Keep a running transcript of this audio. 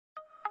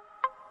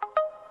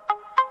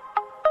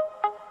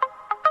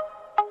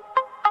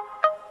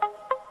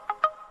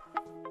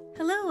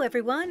Hello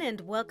everyone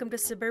and welcome to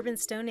Suburban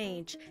Stone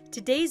Age.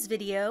 Today's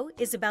video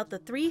is about the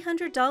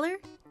 $300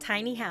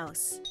 tiny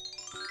house.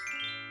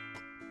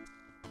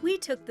 We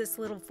took this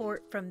little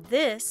fort from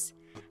this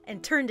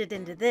and turned it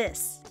into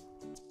this.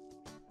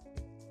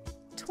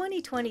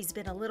 2020's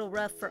been a little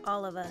rough for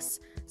all of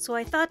us, so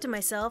I thought to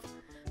myself,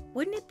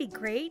 wouldn't it be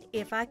great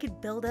if I could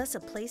build us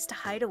a place to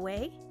hide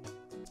away?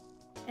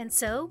 And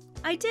so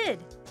I did.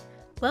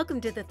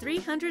 Welcome to the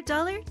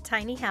 $300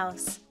 tiny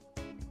house.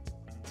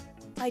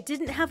 I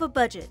didn't have a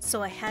budget,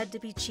 so I had to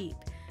be cheap.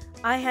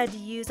 I had to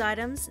use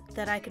items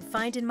that I could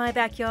find in my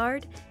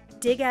backyard,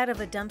 dig out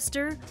of a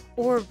dumpster,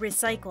 or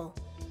recycle.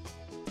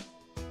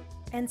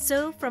 And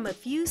so, from a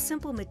few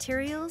simple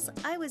materials,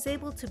 I was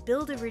able to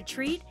build a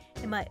retreat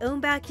in my own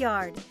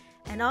backyard,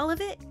 and all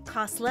of it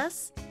cost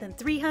less than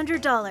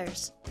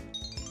 $300.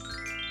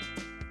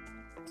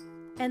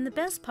 And the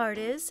best part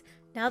is,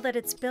 now that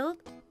it's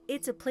built,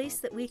 it's a place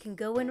that we can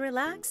go and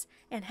relax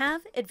and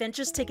have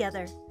adventures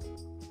together.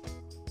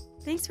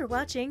 Thanks for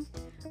watching.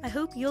 I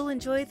hope you'll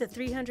enjoy the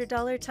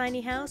 $300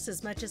 tiny house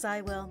as much as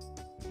I will.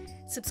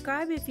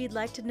 Subscribe if you'd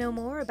like to know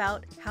more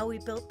about how we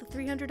built the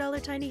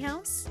 $300 tiny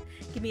house.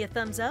 Give me a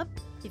thumbs up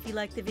if you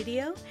liked the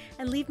video,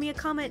 and leave me a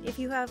comment if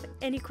you have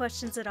any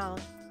questions at all.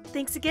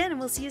 Thanks again, and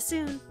we'll see you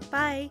soon.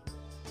 Bye!